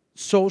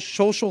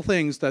social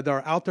things that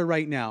are out there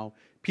right now,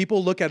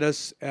 people look at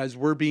us as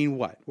we're being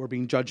what? We're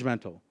being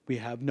judgmental. We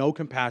have no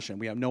compassion.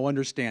 We have no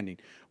understanding.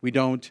 We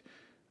don't,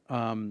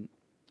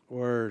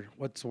 or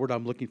what's the word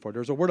I'm looking for?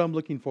 There's a word I'm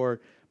looking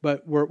for,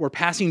 but we're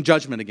passing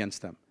judgment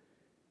against them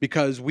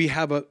because we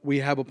have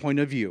a point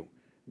of view.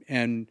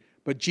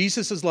 But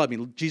Jesus is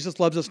loving.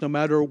 Jesus loves us no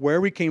matter where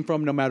we came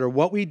from, no matter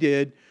what we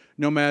did,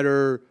 no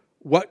matter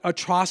what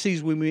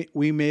atrocities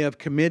we may have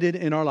committed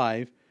in our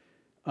life.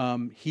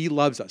 He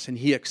loves us and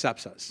He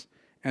accepts us.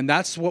 And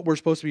that's what we're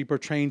supposed to be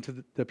portraying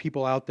to the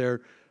people out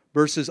there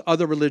versus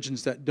other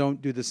religions that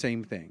don't do the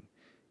same thing.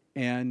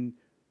 And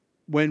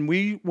when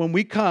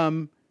we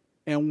come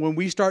and when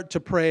we start to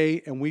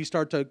pray and we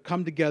start to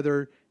come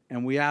together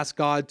and we ask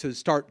God to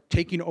start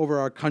taking over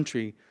our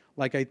country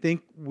like I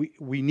think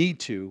we need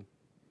to,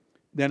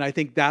 then I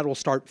think that will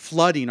start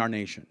flooding our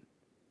nation.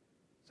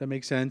 Does that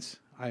make sense?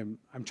 I'm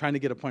trying to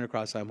get a point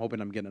across. I'm hoping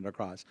I'm getting it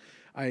across.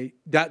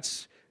 Instead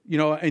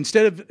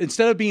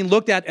of being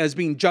looked at as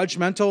being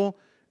judgmental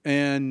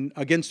and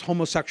against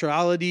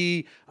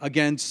homosexuality,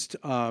 against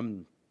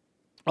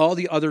all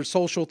the other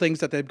social things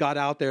that they've got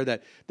out there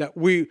that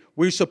we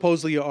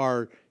supposedly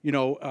are,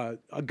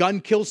 a gun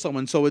kills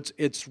someone, so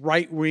it's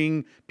right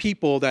wing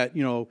people that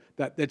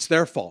that it's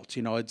their fault.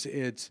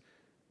 It's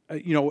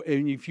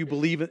and if you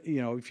believe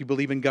if you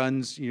believe in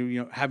guns,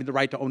 having the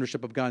right to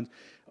ownership of guns,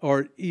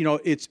 or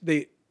it's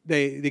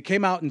they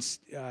came out and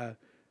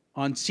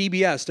on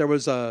CBS there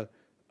was a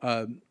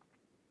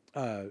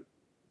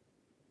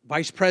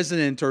vice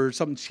president or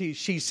something.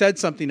 She said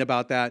something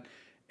about that,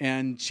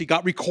 and she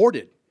got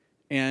recorded.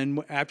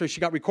 And after she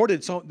got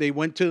recorded, so they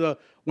went to the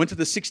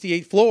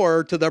 68th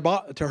floor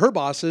to her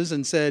bosses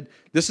and said,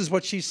 "This is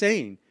what she's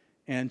saying."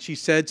 And she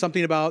said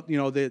something about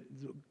that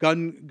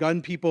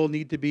gun people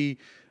need to be.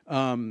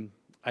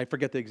 I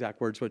forget the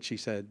exact words what she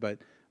said, but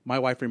my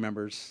wife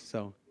remembers.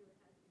 So.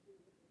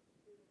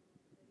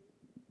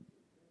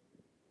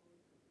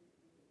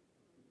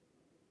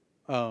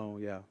 Oh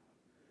yeah.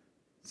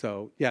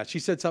 So yeah, she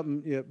said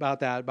something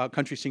about that, about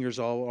country singers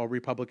all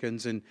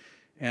Republicans, and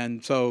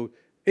so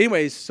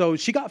anyways, so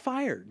she got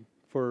fired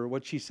for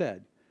what she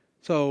said.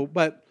 So,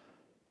 but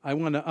I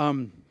want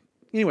to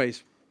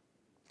anyways,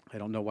 I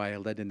don't know why I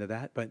led into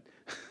that, but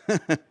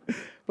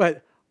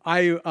but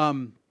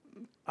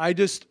I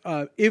just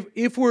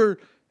if we're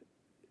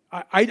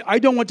I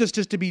don't want this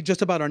just to be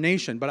just about our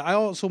nation, but I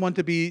also want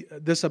to be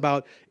this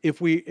about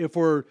if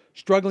we're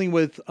struggling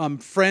with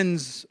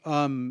friends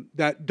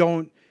that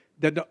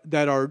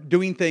are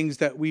doing things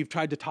that we've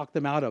tried to talk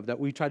them out of, that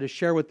we try to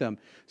share with them.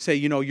 Say,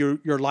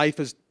 your life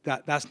is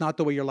that's not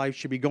the way your life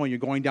should be going. You're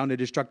going down a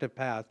destructive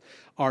path.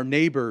 Our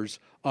neighbors,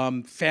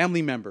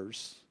 family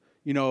members,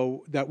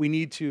 that we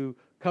need to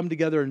come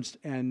together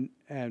and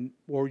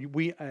or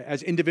we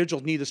as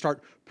individuals need to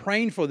start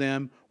praying for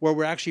them, where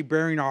we're actually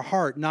bearing our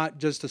heart, not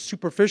just a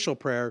superficial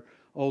prayer.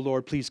 Oh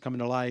Lord, please come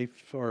into life,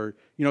 or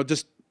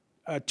just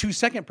a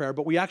 2-second prayer,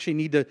 but we actually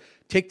need to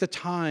take the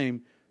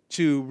time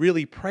to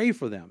really pray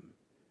for them.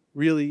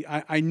 Really,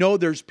 I know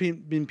there's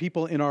been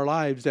people in our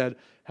lives that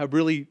have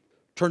really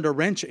turned a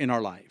wrench in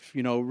our life.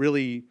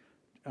 Really,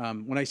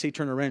 when I say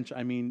turn a wrench,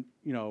 I mean,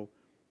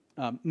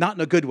 not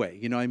in a good way.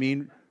 I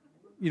mean,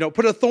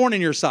 put a thorn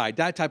in your side,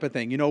 that type of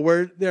thing.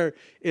 Where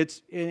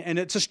it's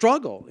a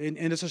struggle, and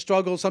it's a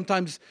struggle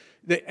sometimes,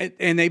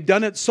 and they've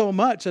done it so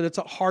much that it's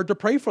hard to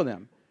pray for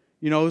them.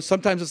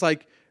 Sometimes it's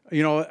like,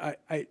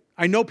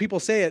 I know people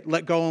say it,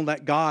 let go and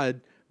let God.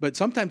 But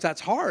sometimes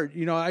that's hard.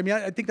 I mean,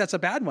 I think that's a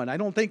bad one. I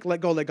don't think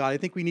let go, let God. I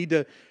think we need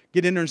to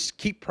get in there and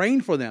keep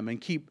praying for them and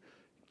keep,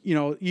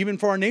 even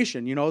for our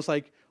nation. It's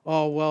like,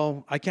 oh,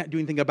 well, I can't do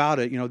anything about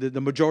it.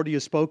 The majority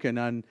has spoken.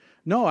 And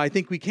no, I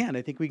think we can.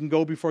 I think we can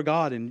go before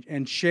God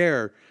and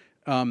share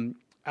out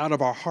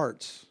of our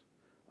hearts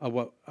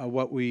what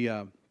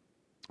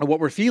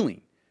we're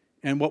feeling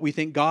and what we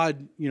think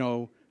God,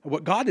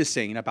 what God is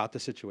saying about the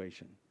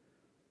situation.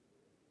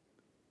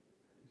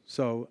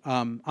 So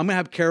I'm going to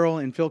have Carol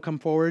and Phil come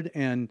forward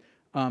and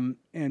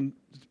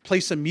play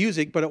some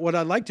music. But what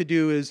I'd like to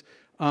do is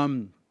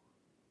I'd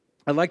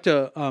like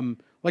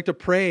to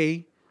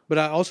pray, but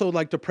I also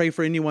like to pray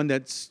for anyone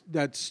that's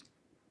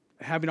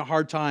having a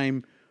hard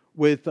time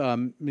with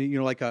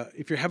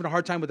if you're having a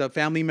hard time with a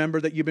family member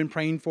that you've been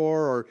praying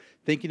for or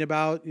thinking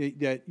about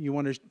that you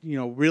want to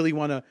really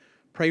want to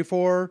pray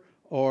for,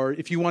 or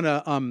if you want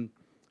to.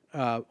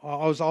 I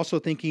was also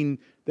thinking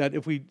that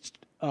if we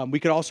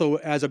could also,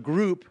 as a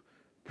group,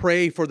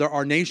 pray for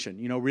our nation.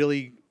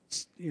 Really,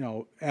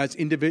 as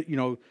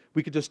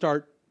we could just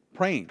start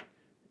praying,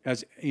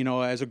 as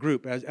as a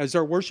group, as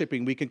they're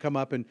worshiping, we can come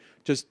up and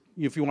just,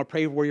 if you want to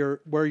pray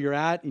where you're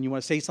at, and you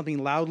want to say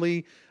something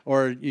loudly,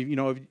 or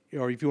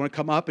or if you want to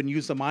come up and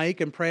use the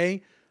mic and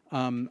pray.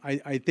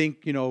 I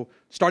think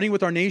starting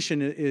with our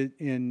nation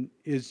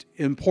is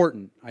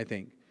important. I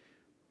think.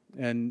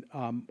 And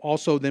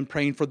also then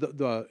praying for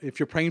if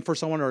you're praying for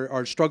someone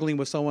or struggling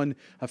with someone,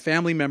 a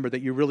family member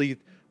that you really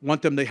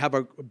want them to have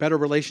a better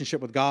relationship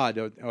with God,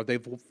 or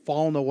they've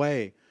fallen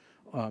away.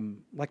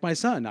 Like my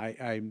son,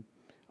 I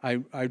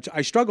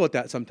struggle with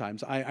that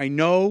sometimes. I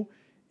know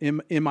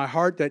in my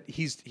heart that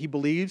he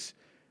believes.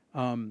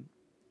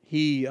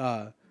 He's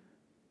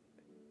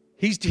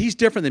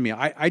different than me.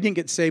 I didn't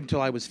get saved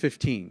until I was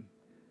 15.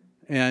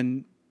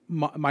 And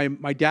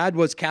my dad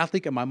was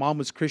Catholic and my mom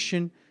was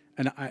Christian.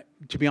 And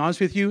to be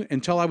honest with you,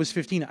 until I was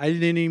 15, I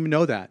didn't even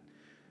know that.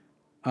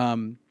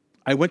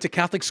 I went to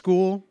Catholic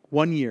school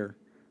 1 year.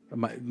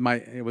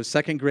 It was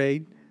second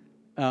grade,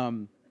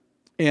 but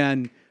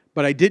I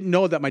didn't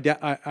know that my dad.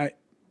 I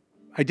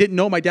didn't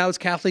know my dad was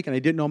Catholic, and I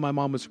didn't know my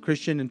mom was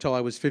Christian until I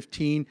was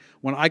 15.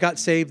 When I got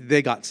saved,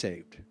 they got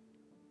saved.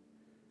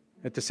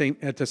 At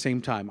the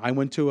same time, I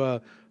went to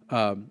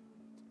a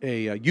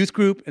youth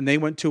group, and they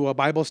went to a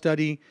Bible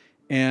study.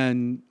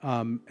 And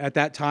at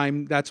that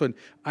time, that's when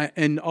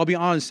and I'll be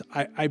honest,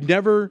 I've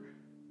never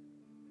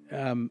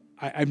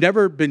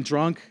been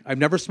drunk. I've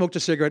never smoked a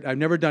cigarette. I've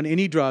never done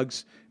any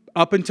drugs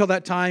up until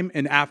that time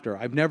and after.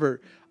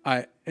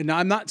 And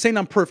I'm not saying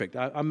I'm perfect.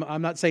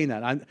 I'm not saying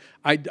that.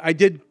 I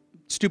did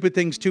stupid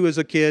things too as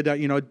a kid.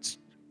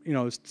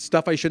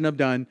 stuff I shouldn't have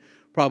done.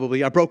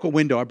 Probably I broke a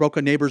window. I broke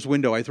a neighbor's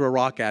window. I threw a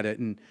rock at it,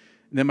 and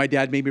then my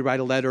dad made me write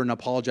a letter and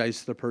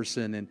apologize to the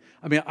person. And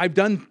I mean, I've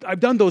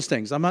done those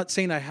things. I'm not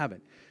saying I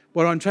haven't.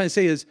 What I'm trying to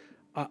say is,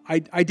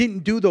 I didn't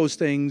do those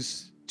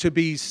things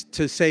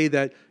to say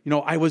that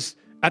I was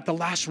at the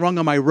last rung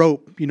of my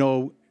rope,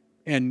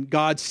 and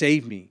God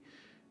saved me.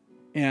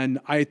 And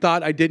I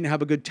thought I didn't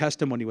have a good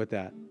testimony with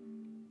that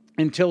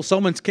until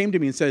someone came to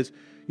me and says,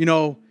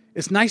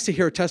 it's nice to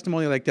hear a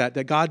testimony like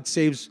that God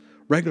saves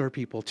regular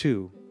people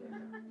too,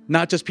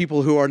 not just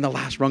people who are in the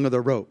last rung of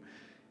their rope.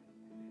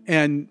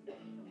 And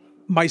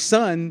my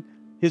son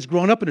has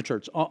grown up in a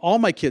church. All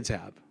my kids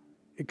have,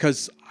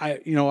 because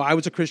I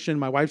was a Christian,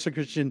 my wife's a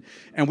Christian,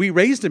 and we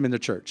raised him in the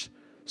church.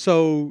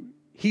 So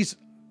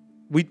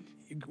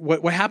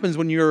what happens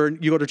when you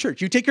go to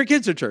church? You take your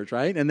kids to church,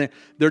 right? And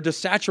they're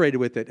just saturated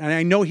with it. And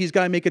I know he's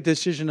got to make a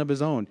decision of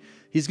his own.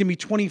 He's going to be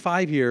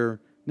 25 here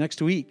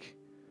next week.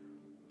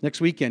 Next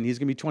weekend, he's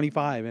going to be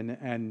 25.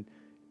 And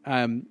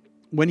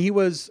when he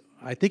was,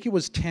 I think it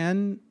was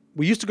 10,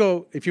 we used to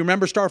go, if you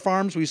remember Star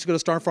Farms, we used to go to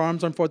Star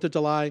Farms on 4th of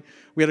July.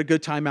 We had a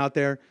good time out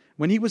there.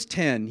 When he was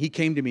 10, he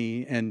came to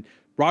me, and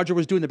Roger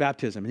was doing the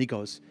baptism. And he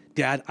goes,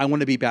 Dad, I want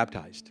to be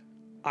baptized.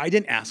 I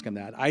didn't ask him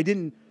that. I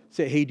didn't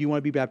say, hey, do you want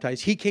to be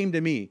baptized? He came to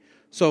me.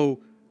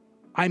 So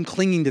I'm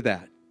clinging to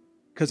that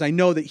because I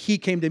know that he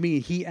came to me.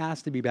 He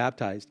asked to be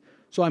baptized.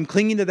 So I'm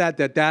clinging to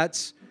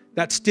that's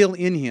still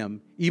in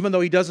him, even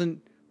though he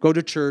doesn't go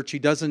to church. He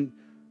doesn't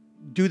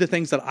do the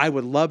things that I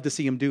would love to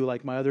see him do,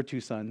 like my other two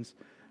sons.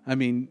 I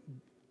mean,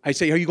 I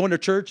say, are you going to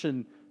church?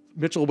 And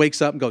Mitchell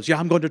wakes up and goes, yeah,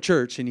 I'm going to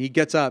church. And he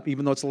gets up,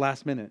 even though it's the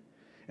last minute.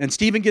 And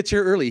Stephen gets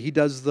here early. He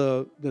does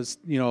the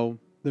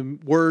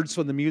words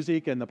for the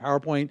music and the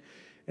PowerPoint.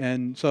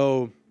 And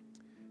so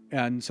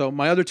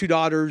my other two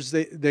daughters,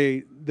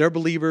 they're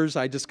believers.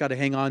 I just got to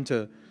hang on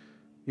to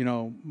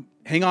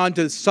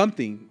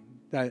something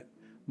that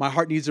my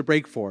heart needs to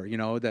break for,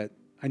 that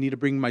I need to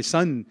bring my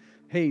son.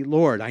 Hey,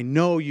 Lord, I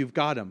know you've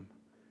got him.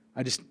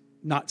 I just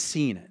not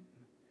seeing it.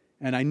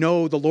 And I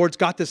know the Lord's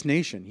got this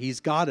nation. He's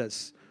got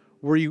us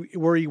where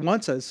he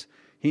wants us.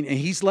 And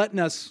he's letting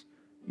us,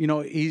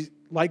 he's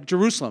like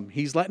Jerusalem.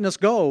 He's letting us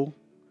go.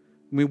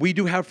 I mean, we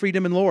do have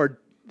freedom in Lord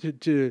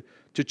to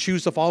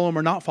choose to follow him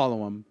or not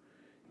follow him.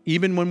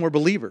 Even when we're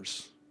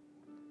believers,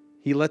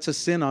 he lets us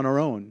sin on our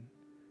own.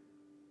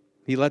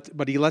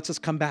 But he lets us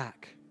come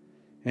back.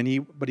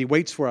 But he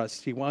waits for us.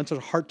 He wants our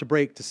heart to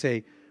break to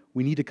say,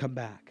 we need to come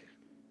back.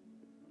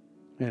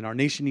 And our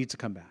nation needs to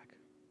come back.